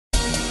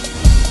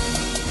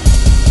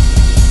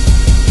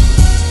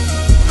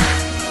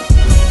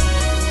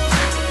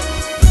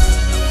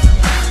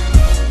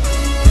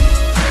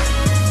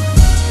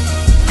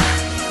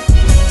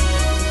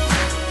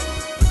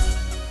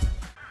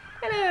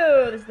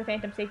the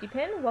Phantom Safety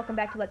Pin. Welcome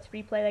back to Let's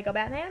Freeplay Lego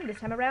Batman.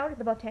 This time around,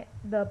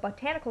 the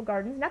Botanical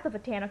Gardens, not the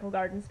Botanical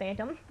Gardens,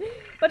 Phantom.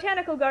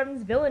 Botanical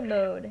Gardens Villain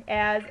Mode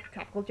as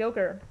Tropical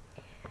Joker.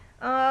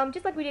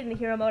 Just like we did in the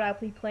Hero Mode, I'll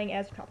be playing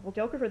as Tropical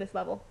Joker for this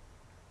level,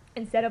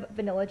 instead of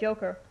Vanilla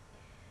Joker.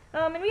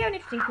 And we have an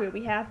interesting crew.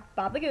 We have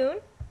Bob the Goon.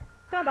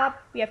 Come on, Bob.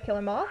 We have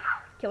Killer Moth,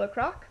 Killer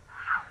Croc,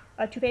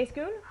 a Two-Face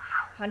Goon,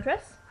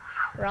 Huntress,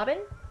 Robin,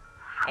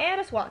 and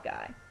a SWAT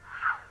guy.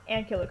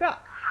 And Killer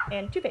Croc,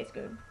 and Two-Face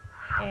Goon,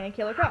 and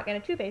Killer Croc, and a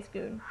Two-Face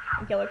Goon,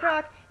 and Killer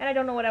Croc, and I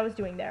don't know what I was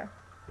doing there.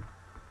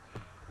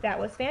 That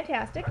was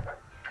fantastic.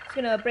 Just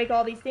gonna break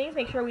all these things,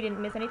 make sure we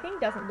didn't miss anything.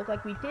 Doesn't look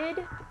like we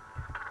did.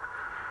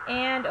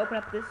 And open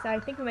up this. I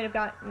think we might have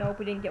got. Nope,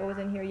 we didn't get what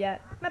was in here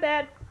yet. My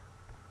bad.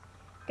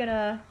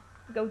 Gonna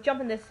go jump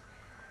in this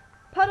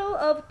puddle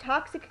of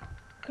toxic,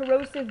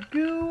 corrosive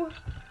goo.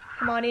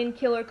 Come on in,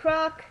 Killer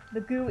Croc.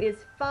 The goo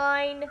is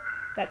fine.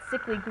 That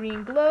sickly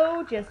green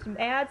glow just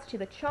adds to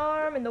the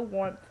charm and the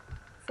warmth.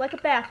 It's like a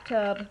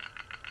bathtub.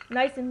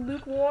 Nice and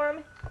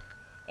lukewarm.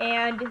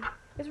 And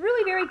it's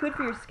really very good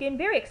for your skin.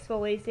 Very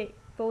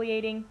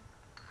exfoliating.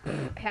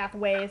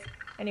 Pathways.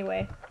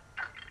 Anyway.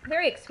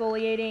 Very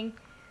exfoliating.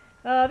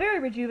 Very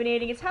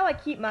rejuvenating. It's how I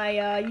keep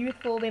my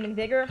youthful vim and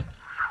vigor.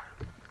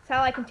 It's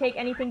how I can take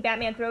anything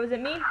Batman throws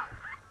at me.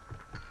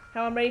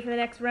 How I'm ready for the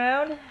next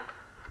round.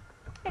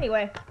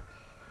 Anyway.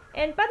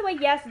 And by the way,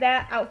 yes,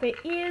 that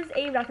outfit is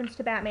a reference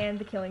to Batman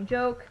the Killing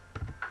Joke.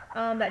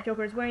 That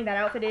Joker is wearing that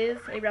outfit is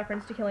a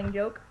reference to Killing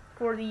Joke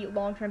for the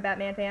long-term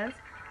Batman fans.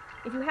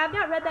 If you have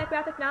not read that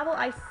graphic novel,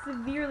 I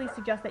severely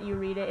suggest that you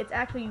read it. It's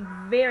actually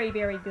very,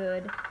 very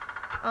good.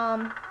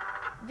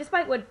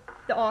 Despite what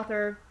the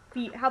author,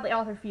 how the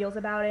author feels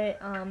about it,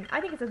 I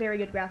think it's a very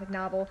good graphic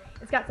novel.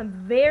 It's got some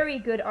very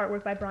good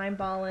artwork by Brian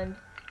Bolland.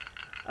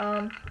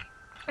 And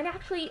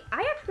actually,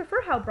 I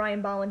prefer how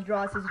Brian Bolland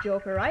draws his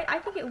Joker. I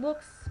think it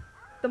looks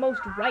the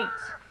most right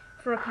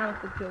for a comic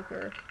book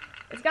Joker.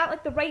 It's got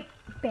like the right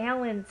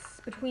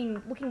balance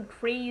between looking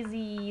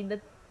crazy, and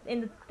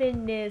the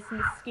thinness and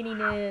the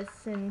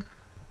skinniness, and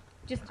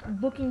just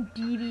looking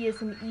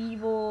devious and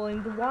evil,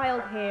 and the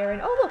wild hair,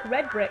 and oh look,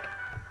 red brick.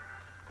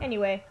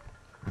 Anyway,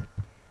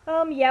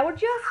 yeah,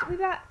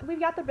 we've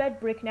got the red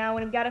brick now,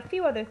 and we've got a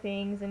few other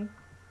things, and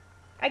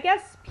I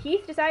guess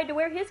Heath decided to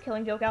wear his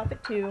Killing Joke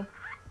outfit too.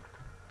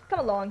 Come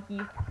along,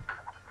 Heath.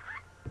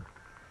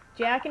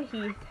 Jack and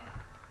Heath.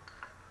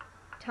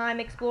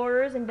 Time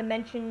explorers and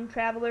dimension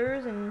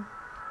travelers and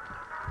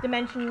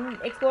dimension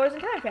explorers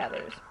and time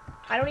travelers.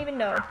 I don't even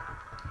know.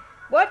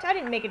 What? I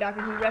didn't make a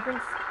Doctor Who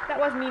reference. That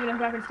wasn't even a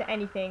reference to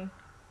anything.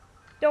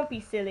 Don't be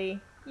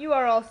silly. You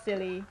are all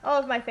silly. All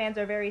of my fans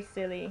are very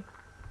silly.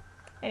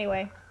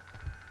 Anyway.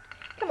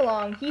 Come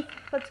along, Heath.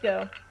 Let's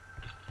go.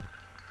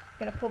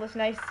 Gonna pull this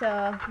nice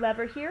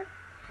lever here.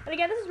 And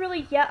again, this is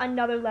really yet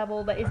another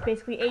level that is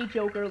basically a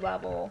Joker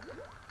level.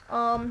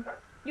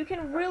 You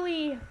can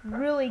really,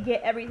 really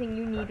get everything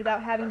you need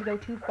without having to go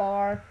too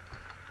far.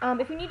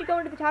 If you need to go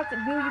into the toxic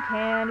goo, you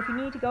can. If you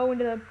need to go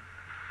into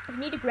if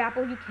you need to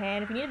grapple, you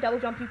can. If you need to double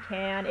jump, you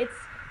can.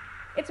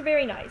 It's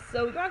very nice.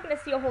 So you're not going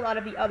to see a whole lot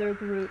of the other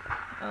group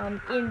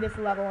in this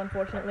level,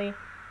 unfortunately.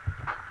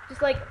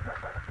 Just like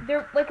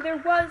there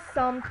was.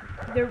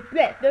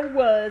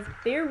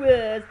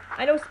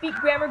 I know speak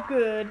grammar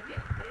good.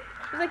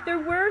 It's like there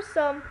were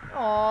some.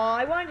 Aw,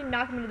 I wanted to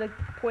knock him into the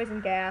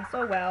poison gas.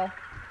 Oh well.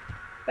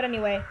 But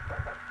anyway,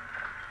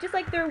 just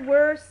like there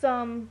were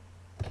some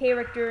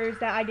characters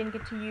that I didn't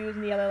get to use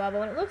in the other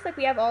level, and it looks like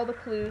we have all the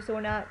clues, so we're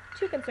not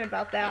too concerned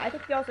about that. I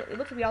think it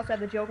looks like we also have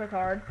the Joker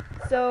card,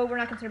 so we're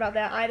not concerned about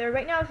that either.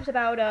 Right now it's just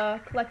about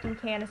collecting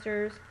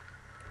canisters,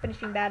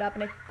 finishing that up,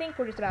 and I think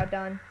we're just about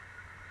done.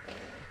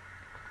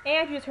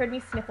 And you just heard me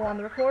sniffle on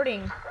the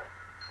recording.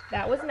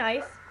 That was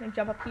nice. I'm gonna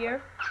jump up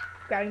here,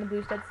 grabbing the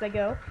blue studs as I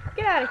go.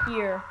 Get out of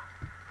here.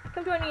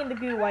 Come join me in the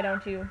goo, why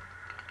don't you?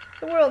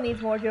 The world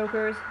needs more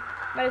Jokers.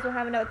 Might as well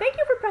have another. Thank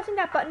you for pressing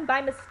that button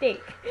by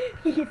mistake,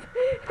 Heath. You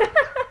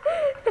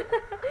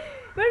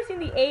might have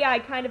seen the AI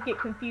kind of get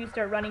confused,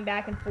 start running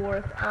back and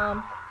forth,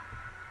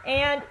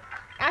 and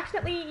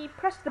accidentally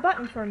pressed the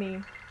button for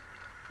me.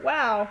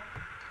 Wow.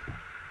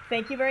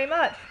 Thank you very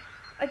much.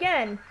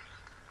 Again,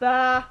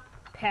 the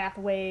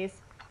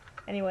pathways.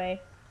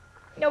 Anyway,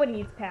 nobody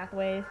needs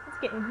pathways.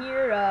 Let's get in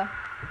here,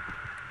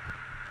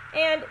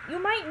 and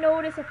you might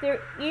notice that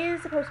there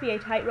is supposed to be a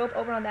tightrope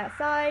over on that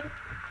side,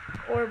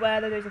 or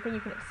whether there's a thing you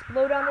can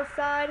explode on this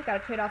side. Gotta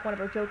trade off one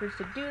of our Jokers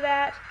to do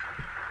that.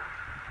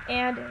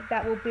 And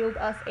that will build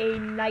us a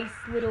nice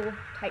little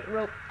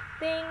tightrope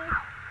thing.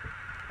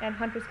 And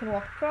Huntress can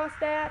walk across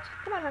that.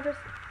 Come on, Huntress.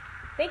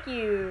 Thank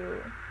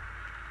you.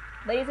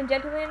 Ladies and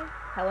gentlemen,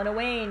 Helena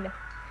Wayne.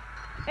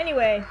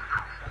 Anyway,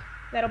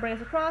 that'll bring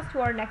us across to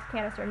our next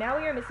canister. Now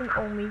we are missing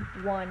only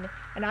one,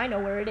 and I know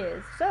where it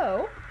is.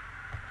 So,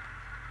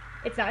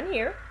 it's not in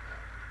here.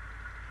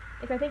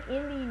 It's, I think,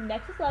 in the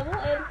Nexus level.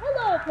 And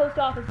hello, Post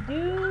Office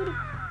Dude!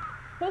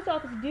 Post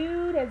Office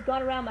Dude has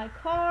gone around my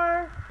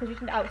car,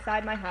 positioned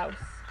outside my house.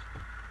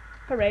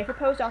 Hooray for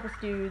Post Office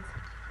Dudes.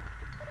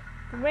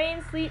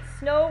 Rain, sleet,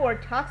 snow, or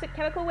toxic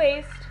chemical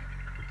waste.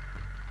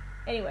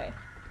 Anyway.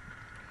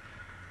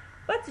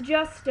 Let's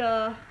just,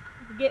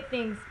 get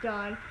things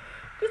done.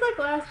 Just like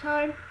last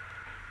time.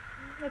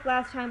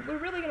 We're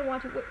really gonna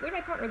want to... Where'd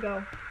my partner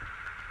go?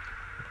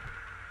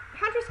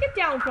 Huntress, get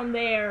down from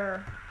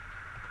there!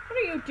 What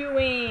are you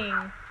doing?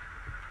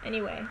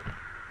 Anyway.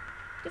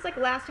 Just like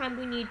last time,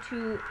 we need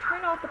to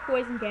turn off the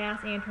poison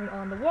gas and turn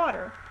on the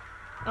water.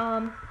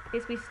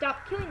 Basically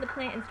stop killing the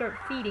plant and start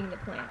feeding the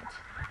plant.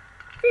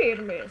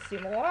 Feed me,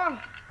 Seymour! I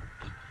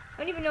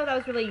don't even know that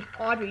was really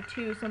Audrey,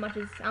 too, so much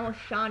as almost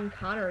Sean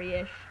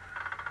Connery-ish.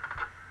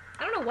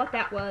 I don't know what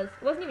that was.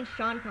 It wasn't even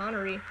Sean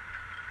Connery.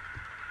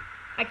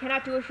 I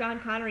cannot do a Sean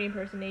Connery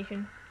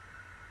impersonation.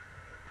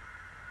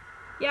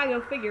 Yeah,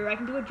 go figure. I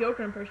can do a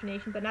Joker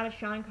impersonation, but not a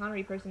Sean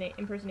Connery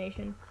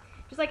impersonation.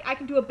 Just like I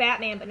can do a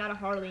Batman, but not a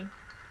Harley.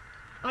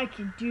 I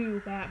can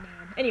do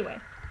Batman. Anyway,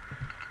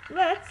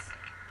 let's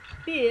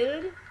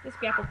build this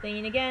grapple thing.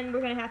 And again, we're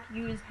going to have to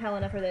use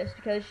Helena for this,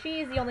 because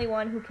she's the only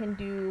one who can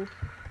do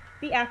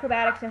the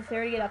acrobatics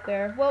necessary to get up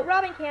there. Well,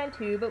 Robin can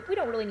too, but we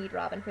don't really need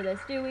Robin for this,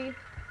 do we?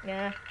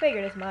 Nah,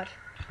 figured as much.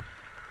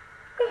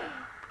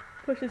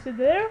 Push this in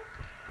there.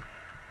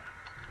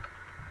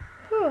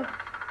 Whew.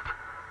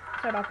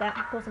 Sorry about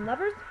that. Pull some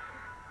levers.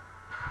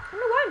 I don't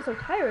know why I'm so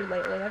tired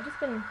lately. I've just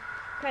been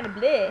kind of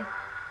bleh.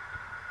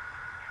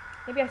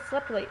 Maybe I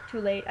slept too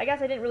late. I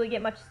guess I didn't really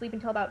get much sleep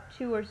until about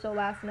 2 or so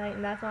last night,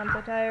 and that's why I'm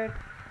so tired.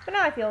 But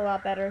now I feel a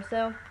lot better,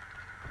 so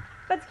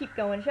let's keep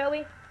going, shall we?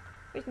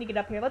 We just need to get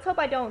up here. Let's hope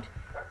I don't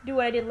do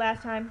what I did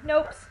last time.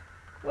 Nope.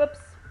 Whoops.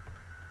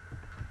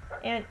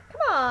 And,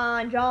 come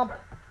on, jump.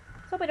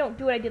 Let's hope I don't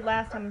do what I did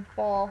last time and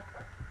fall.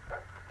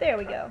 There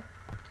we go.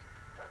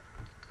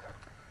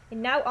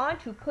 And now on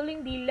to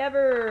pulling the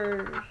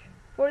levers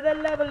for the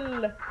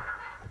level.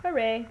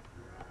 Hooray.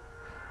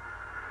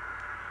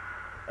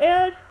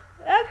 And,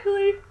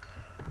 actually,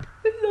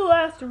 this is the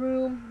last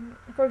room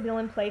for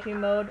villain playthrough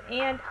mode,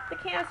 and the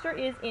canister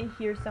is in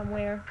here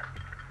somewhere.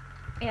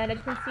 And as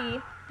you can see,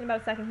 in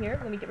about a second here,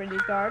 let me get rid of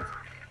these guards,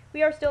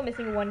 we are still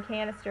missing one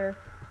canister.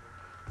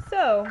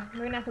 So, we're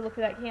going to have to look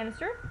for that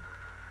canister.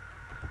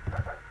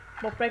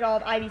 We'll break all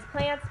of Ivy's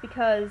plants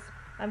because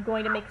I'm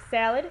going to make a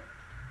salad.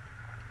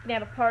 We're going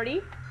to have a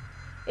party.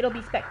 It'll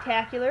be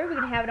spectacular. We're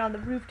going to have it on the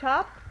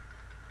rooftop.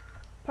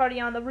 Party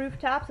on the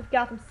rooftops of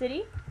Gotham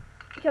City.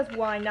 Because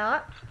why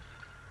not?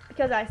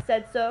 Because I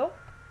said so.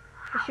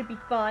 It should be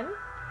fun.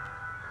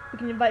 We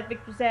can invite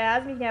Victor Zsasz,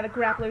 and we can have a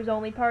grapplers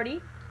only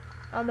party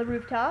on the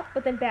rooftop,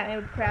 but then Batman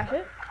would crash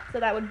it, so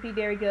that wouldn't be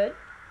very good.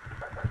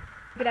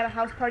 We could have a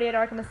house party at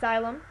Arkham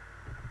Asylum.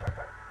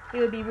 It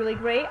would be really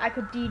great. I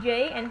could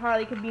DJ, and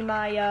Harley could be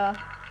my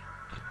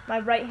my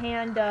right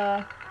hand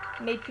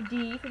maitre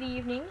d' for the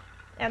evening,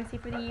 MC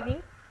for the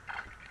evening.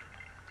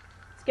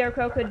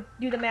 Scarecrow could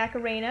do the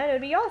Macarena, and it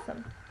would be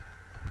awesome.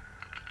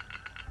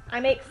 I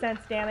make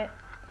sense, damn it.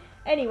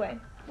 Anyway,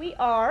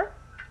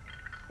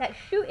 that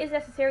chute is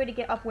necessary to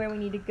get up where we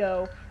need to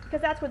go,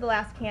 because that's where the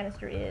last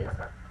canister is.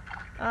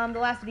 The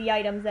last of the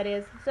items, that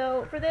is.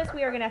 So, for this,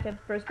 we are going to have to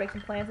first break some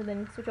plants and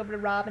then switch over to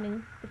Robin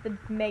and get the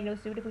Magno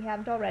suit if we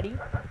haven't already.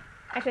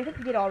 Actually, I think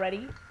we did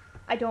already.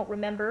 I don't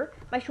remember.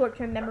 My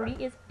short-term memory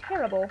is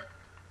terrible.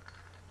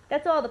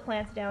 That's all the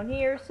plants down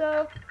here,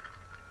 so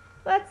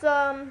let's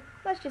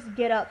just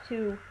get up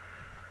to...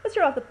 Let's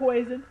turn off the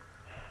poison.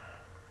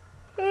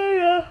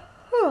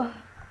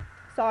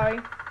 Sorry.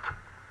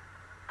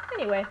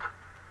 Anyway,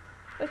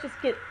 let's just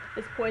get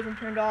this poison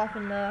turned off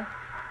and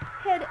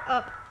head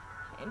up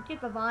and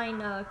get the vine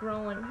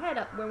growing. Head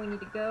up where we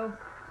need to go.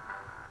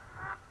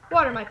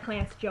 Water my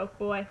plants, joke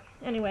boy.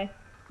 Anyway,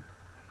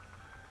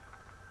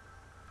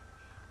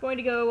 going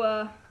to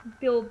go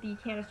build the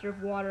canister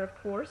of water, of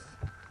course.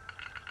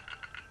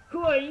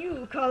 Who are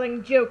you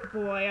calling joke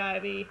boy,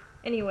 Ivy?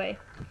 Anyway,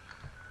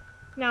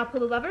 now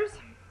pull the levers.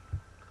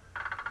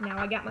 Now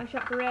I got my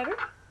shot forever.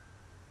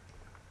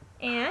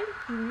 And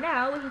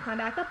now we can climb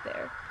back up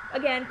there.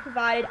 Again,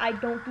 provided I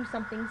don't do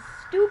something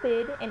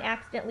stupid and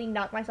accidentally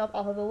knock myself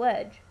off of the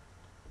ledge.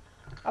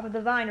 Off of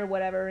the vine or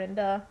whatever, and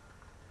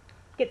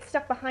get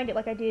stuck behind it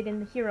like I did in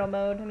the hero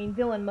mode. I mean,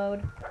 villain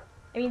mode.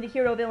 I mean, the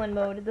hero-villain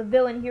mode. The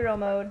villain-hero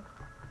mode.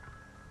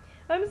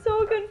 I'm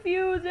so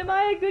confused. Am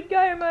I a good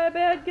guy or am I a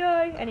bad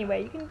guy?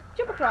 Anyway, you can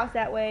jump across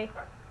that way.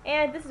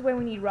 And this is where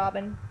we need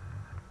Robin.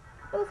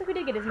 Well, looks like we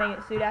did get his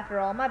magnet suit after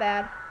all. My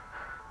bad.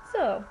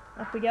 So,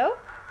 up we go.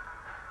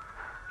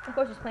 Of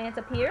course, there's plants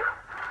up here.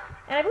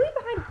 And I believe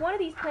behind one of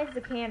these plants is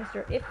a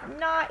canister. If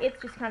not,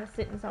 it's just kind of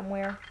sitting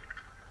somewhere.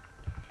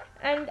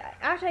 And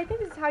actually, I think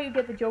this is how you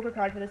get the Joker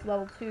card for this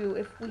level, too,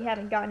 if we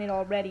haven't gotten it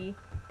already.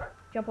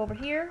 Jump over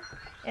here,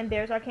 and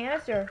there's our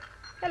canister.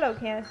 Hello,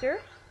 canister.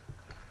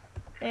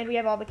 And we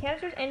have all the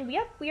canisters, and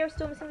yep, we are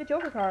still missing the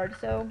Joker card,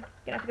 so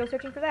gonna have to go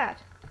searching for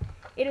that.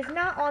 It is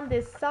not on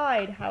this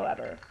side,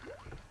 however.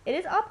 It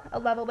is up a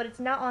level, but it's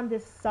not on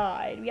this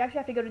side. We actually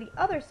have to go to the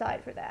other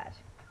side for that.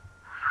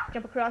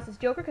 Jump across this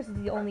Joker, because he's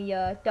the only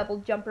double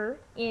jumper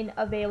in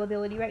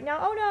availability right now.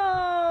 Oh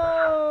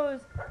no!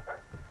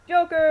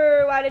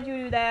 Joker, why did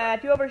you do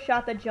that? You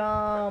overshot the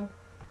jump.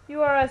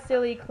 You are a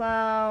silly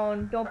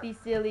clown. Don't be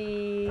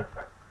silly.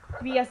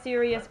 Be a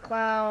serious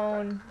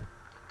clown.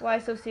 Why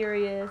so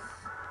serious?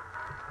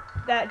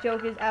 That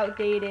joke is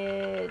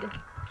outdated.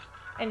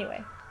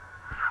 Anyway.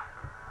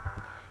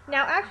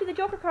 Now, actually, the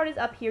Joker card is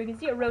up here. You can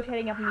see it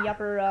rotating up in the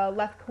upper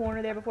left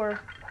corner there before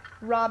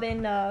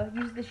Robin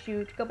uses the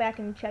chute. Go back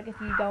and check if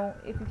you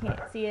can't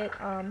see it.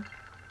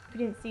 If you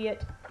didn't see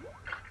it.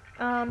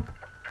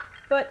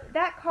 But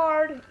that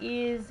card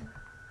is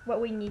what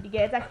we need to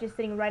get. It's actually just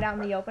sitting right out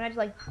in the open. I just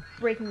like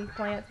breaking these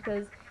plants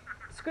because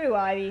screw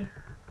Ivy.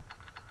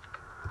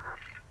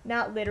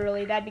 Not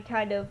literally. That'd be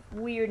kind of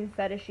weird and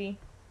fetishy.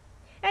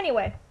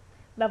 Anyway,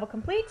 level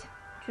complete.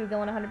 True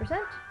villain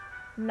 100%.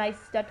 Nice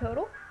stat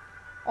total.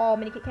 All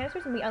mini kit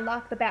canisters, and we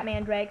unlock the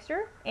Batman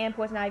Dragster and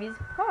Poison Ivy's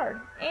card.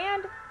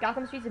 And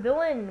Gotham Street's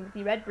villain with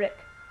the red brick.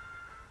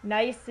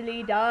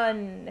 Nicely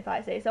done, if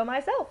I say so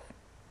myself.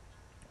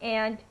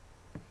 And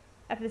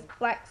after this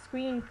black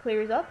screen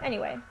clears up,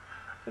 anyway,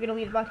 we're going to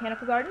leave the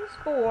Botanical Gardens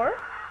for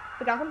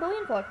the Gotham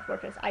Bullion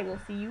Fortress. I will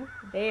see you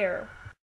there.